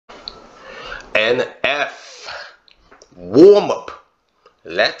NF warm up.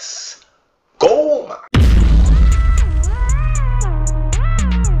 Let's go, man.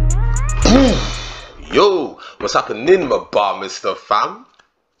 Yo, what's happening, my Bar.Miztah fam?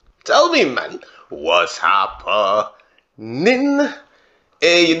 Tell me, man, what's happening?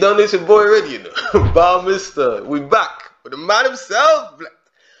 Hey, you done this, your boy already, you know. Bar.Miztah, we back with the man himself, black.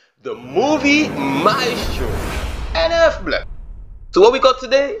 The movie maestro, NF, black. So what we got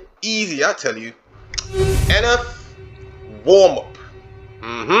today? Easy, I tell you. NF warm up.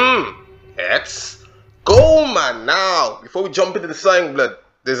 Let's go, man. Now, before we jump into the song, blood,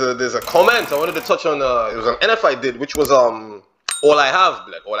 there's a comment I wanted to touch on. It was an NF I did, which was all I have,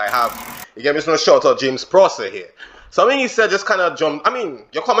 blood. All I have. You get me? Just want to shout out James Prosser here. Something he said just kind of jumped. I mean,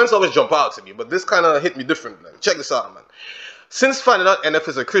 your comments always jump out to me, but this kind of hit me different, blood. Check this out, man. Since finding out NF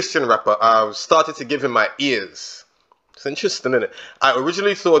is a Christian rapper, I've started to give him my ears. It's interesting, isn't it? I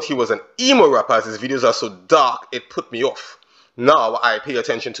originally thought he was an emo rapper as his videos are so dark, it put me off. Now I pay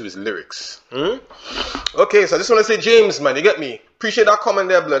attention to his lyrics. Okay, so I just want to say, James, man, you get me? Appreciate that comment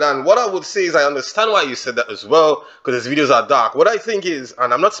there, blood. And what I would say is I understand why you said that as well, because his videos are dark. What I think is,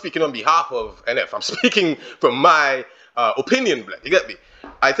 and I'm not speaking on behalf of NF, I'm speaking from my opinion, blood. You get me?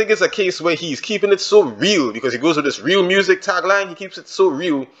 I think it's a case where he's keeping it so real, because he goes with this real music tagline. He keeps it so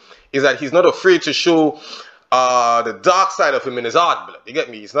real, is that he's not afraid to show the dark side of him in his art, blood. You get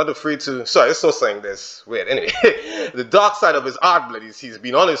me? He's not afraid to. Sorry, it's so saying this weird. Anyway, the dark side of his art, blood. He's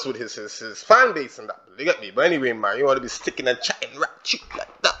been honest with his fan base and that. Blood. You get me? But anyway, man, you want to be sticking and chatting rap cheek like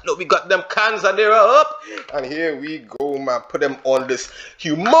that? No, we got them cans and they're up, and here we go, man. Put them on this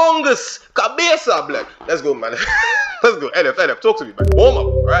humongous cabeza, blood. Let's go, man. Let's go. NF, talk to me, man. Warm up,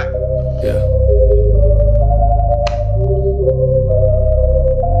 all right? Yeah.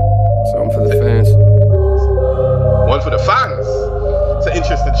 Something for the fans. One for the fans. It's an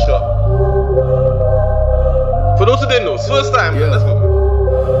interesting shot. For those who didn't know, it's first time. Yeah. Let's go.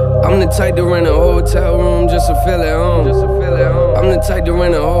 I'm the type to rent a hotel room just to feel at home. I'm the type to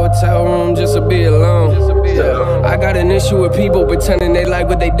rent a hotel room just to be alone. I got an issue with people pretending they like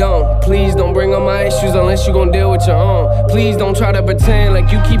what they don't. Please don't bring up my issues unless you gon' deal with your own. Please don't try to pretend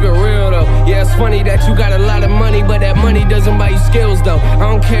like you keep it real though. Yeah, it's funny that you got a lot of money, but that money doesn't buy you skills though. I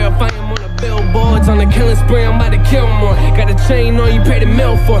don't care if I am on a billboards on the killing spree, I'm about to kill more. Got a chain on you, pay the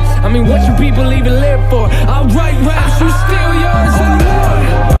mill for. I mean, what you people even live for? I'll write raps, you steal yours and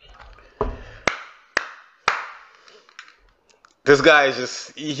more. This guy is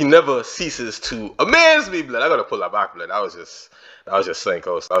just, he never ceases to amaze me, blood. I gotta pull that back, blood. That was just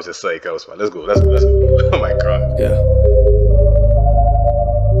psychos. That was just psychos, man. Let's go. Oh my god. Yeah.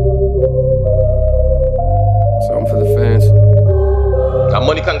 Something for the fans. That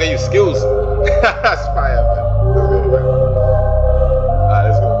money can't get you skills. That's fire, man. Let's go, man. Alright,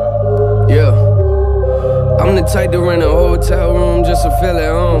 let's go, man. Yeah. I'm the type to rent a hotel room just to feel at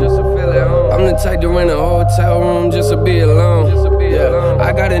home. I'm the type to rent a hotel room just to be alone. Yeah.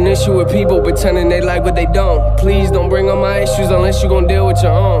 I got an issue with people pretending they like what they don't. Please don't bring up my issues unless you gon' deal with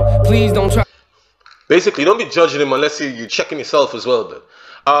your own. Please don't try. Basically, don't be judging him unless you're checking yourself as well, blood.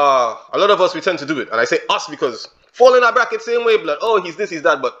 A lot of us, we tend to do it. And I say us because fall in that bracket same way, blood. Oh, he's this, he's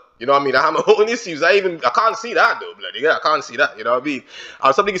that, but you know what I mean? I have my own issues. I can't see that though, blood. Yeah, I can't see that. You know what I mean?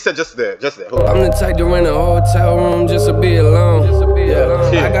 Something you said just there. Hold on. I'm the type to rent a hotel room just to be alone.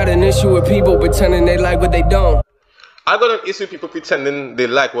 Yeah. I got an issue with people pretending they like what they don't. I got an issue with people pretending they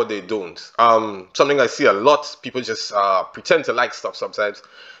like what they don't. Something I see a lot. People just pretend to like stuff sometimes,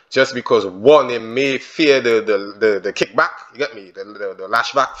 just because one, they may fear the kickback. You get me? The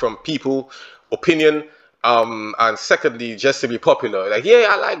lashback from people, opinion. And secondly, just to be popular. Like, yeah,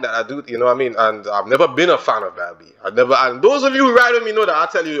 I like that. I do, you know what I mean? And I've never been a fan of that. And those of you who ride with me know that I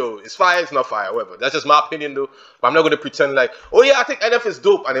tell you, yo, it's fire, it's not fire, whatever. That's just my opinion, though. But I'm not going to pretend like, oh yeah, I think NF is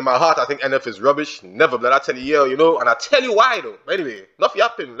dope. And in my heart, I think NF is rubbish. Never, but I tell you, yeah, you know, and I tell you why, though. But anyway, enough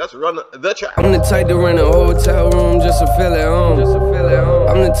yapping. Let's run the track. I'm the type to rent a hotel room just to feel at home.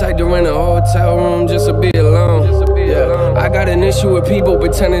 I'm the type to rent a hotel room just to be alone. Yeah. I got an issue with people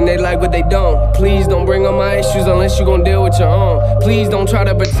pretending they like what they don't. Please don't bring up my issues unless you gon' deal with your own. Please don't try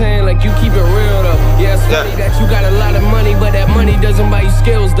to pretend like you keep it real though. Yeah, it's funny that you got a lot of money, but that money doesn't buy you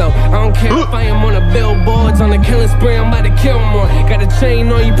skills though. I don't care if I am on a billboards on the killing spree, I'm about to kill more. Got a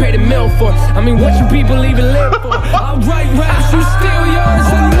chain on you, pay the mill for. I mean, what you people even live for? I'll write raps, you steal yours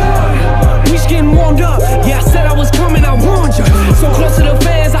and more. We just getting warmed up. Yeah, I said I was coming, I warned you. So close to the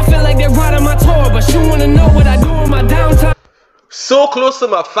fans, I feel like they're riding my tour, but you wanna know what I do in my downtime? So close to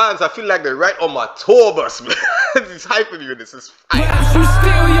my fans, I feel like they're right on my tour bus, man. He's hyping you, this is fire. You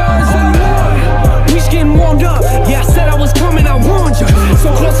steal yours and more. We just getting warmed up. Yeah, I said I was coming, I warned you.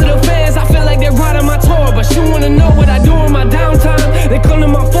 So close to the fans, I feel like they're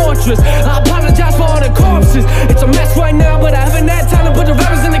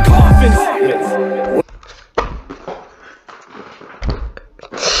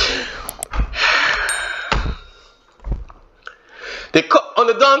On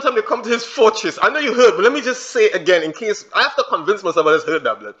the downtime, they come to his fortress. I know you heard, but let me just say it again in case I have to convince myself I just heard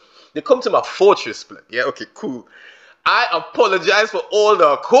that, blood. They come to my fortress, blood. Yeah, okay, cool. I apologize for all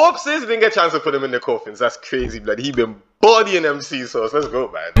the corpses. Didn't get a chance to put them in the coffins. That's crazy, blood. He been bodying MC sauce. Let's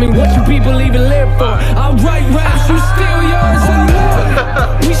go, man. I mean, what you people even live for? I'll write raps, you steal yours and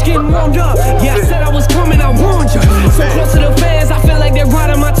more. We just getting warmed up. Yeah, I said I was coming, I warned you. So close to the fans, I feel like they're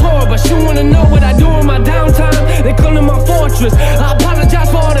riding my tour. But you wanna know what I do in my downtime? They come to my fortress. I apologize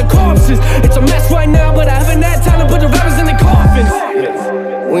for all the corpses. It's a mess right now, but I haven't had time to put the rappers in the coffins.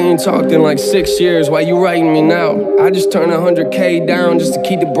 We ain't talked in like 6 years, why you writing me now? I just turned 100K down just to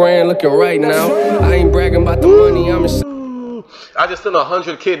keep the brand looking right now. I ain't bragging about the money, I just turned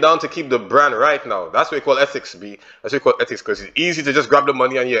 100K down to keep the brand right now. That's what we call ethics, B. That's what we call ethics, because it's easy to just grab the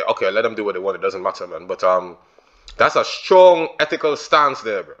money and yeah, okay, let them do what they want, it doesn't matter, man. But that's a strong ethical stance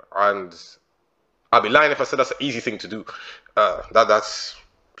there, bro. And I'd be lying if I said that's an easy thing to do. That's...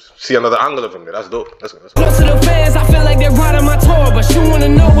 See another angle of him there. That's dope. Let's go. Close to the fans, I feel like they're riding my tour. But you wanna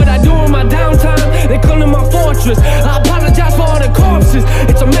know what I do in my downtime? They come to my fortress. I apologize for all the corpses.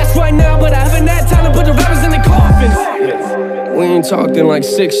 It's a mess right now, but I haven't had time to put the rappers in the coffins. We ain't talked in like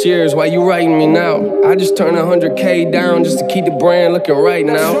 6 years, why you writing me now? I just turned 100K down just to keep the brand looking right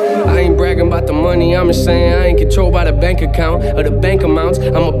now. I ain't bragging about the money, I'm just saying I ain't controlled by the bank account or the bank amounts.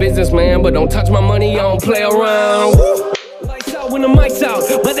 I'm a businessman, but don't touch my money, I don't play around. Lights out when the mic's out,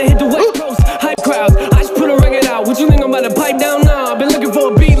 but they hit the West Coast, hype crowds. I just put a record out, what you think I'm about to pipe down now? I've been looking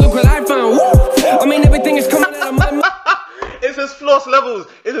for a beat, look what I found. Woo! I mean everything is coming out of my mouth. It's his floss levels.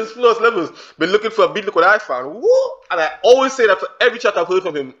 It's his floss levels. Been looking for a beat, look what I found. Woo! And I always say that for every track I've heard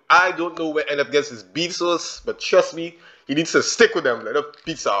from him, I don't know where NF gets his beat source, but trust me, he needs to stick with them. Like, the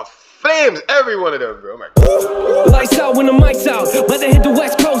beats are flames, every one of them, bro. Oh my. Lights out when the mic's out, but they hit the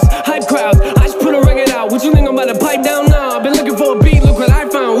West Coast, hype crowds. I just put a record out, what you think I'm about to pipe down now? I've been looking for a beat, look what I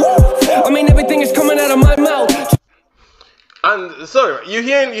found. Woo! I mean everything is coming out of my mouth. And sorry, you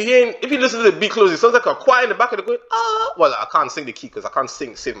hearing, if you listen to the beat closely, it sounds like a choir in the back of the going, well, I can't sing the key because I can't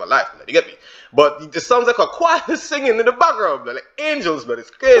save my life, man, you get me? But it just sounds like a choir singing in the background, man, like angels, man,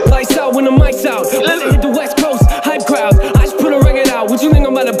 it's crazy. Lights out when the mic's out, but they hit the West Coast, hype crowds. I just put a record out, what you think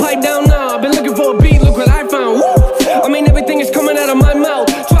I'm about to pipe down now? I've been looking for a beat, look what I found. Woo! I mean everything is coming out of my mouth.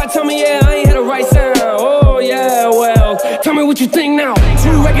 Try to tell me, yeah, I ain't had the right sound. Oh yeah, well, tell me what you think now.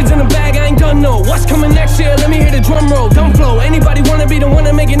 2 records in the bag, I ain't done no. What's coming next year? Let me hear the drum roll, dumb flow. Anybody wanna be the one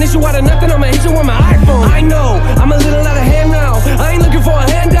to make an issue out of nothing? I'ma hit you with my iPhone. I know, I'm a little out of hand now. I ain't looking for a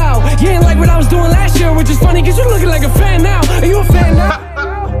handout. You ain't like what I was doing last year, which is funny cause you looking like a fan now. Are you a fan now?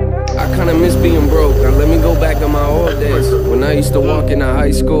 I kinda miss being broke. Now let me go back to my old days when I used to walk into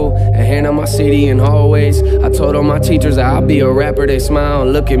high school and hand out my CD in hallways. I told all my teachers that I'll be a rapper. They smile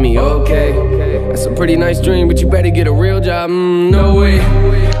and look at me, okay. That's a pretty nice dream, but you better get a real job. No way.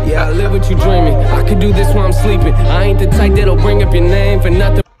 Yeah, I live what you dreaming. I could do this while I'm sleeping. I ain't the type that'll bring up your name for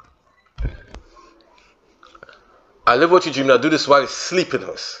nothing. I live what you dream. I do this while he's sleeping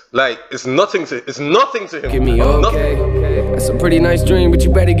us. Like it's nothing to him. Give me okay. That's a pretty nice dream, but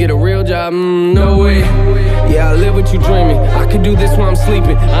you better get a real job. No way. Yeah, I live what you dreaming. I could do this while I'm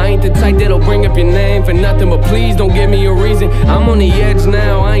sleeping. I ain't the type that'll bring up your name for nothing, but please don't give me a reason. I'm on the edge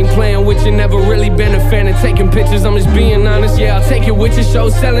now. I ain't playing with you. Never really been a fan of taking pictures. I'm just being honest. Yeah, I'll take it with your show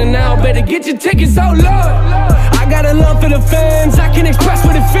selling now. Better get your tickets. Oh Lord, I got a love for the fans. I can express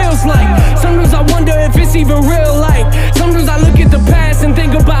what it feels like. Sometimes I wonder if it's even real life. Sometimes I look at the past and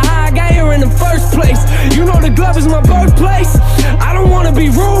think about how I got here in the first place. You know the glove is my birthplace. I don't wanna be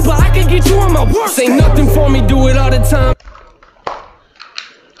rude, but I can get you on my work. Say nothing for me, do it all the time.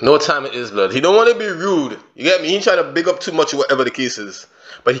 No time it is, blood. He don't want to be rude. You get me? He ain't trying to big up too much or whatever the case is.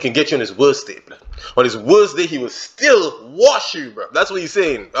 But he can get you on his worst day, blood. On his worst day, he will still wash you, bro. That's what he's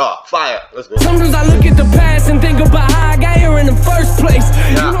saying. Fire. Let's go. Sometimes I look at the past and think about how I got here in the first place.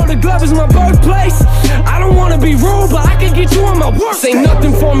 Yeah. You know the glove is my birthplace. I don't want to be rude, but I can get you on my work. Say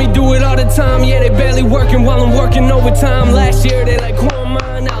nothing for me, do it all the time. Yeah, they barely working while I'm working overtime. Last year, they like, who am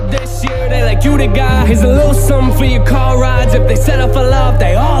I? Now this year, they like, you the guy. Here's a little something for your car rides. If they set up for love,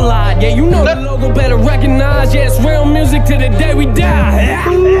 they all lied. Yeah, you know the logo better recognize. Yeah, it's real music to the day we die.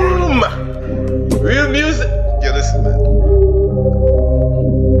 Boom! Real music. Yeah, listen, man.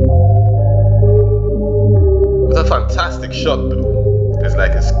 It's a fantastic shot, though. It's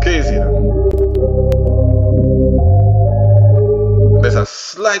crazy, though. There's a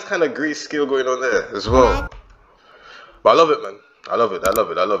slight kind of grayscale going on there as well. But I love it, man. I love it.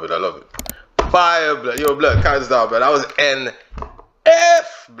 Fire, blood. Yo, blood, hands down, blood. That was NF,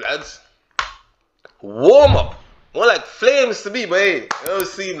 blood. Warm up. More like flames to me, but hey, you know,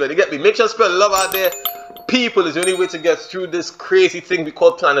 see, blood. You get me? Make sure to spread love out there. People is the only way to get through this crazy thing we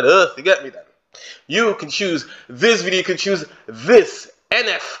call planet Earth. You get me then? You can choose this video, you can choose this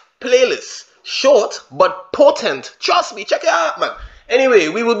NF playlist. Short but potent. Trust me, check it out, man. Anyway,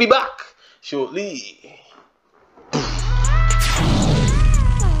 we will be back shortly.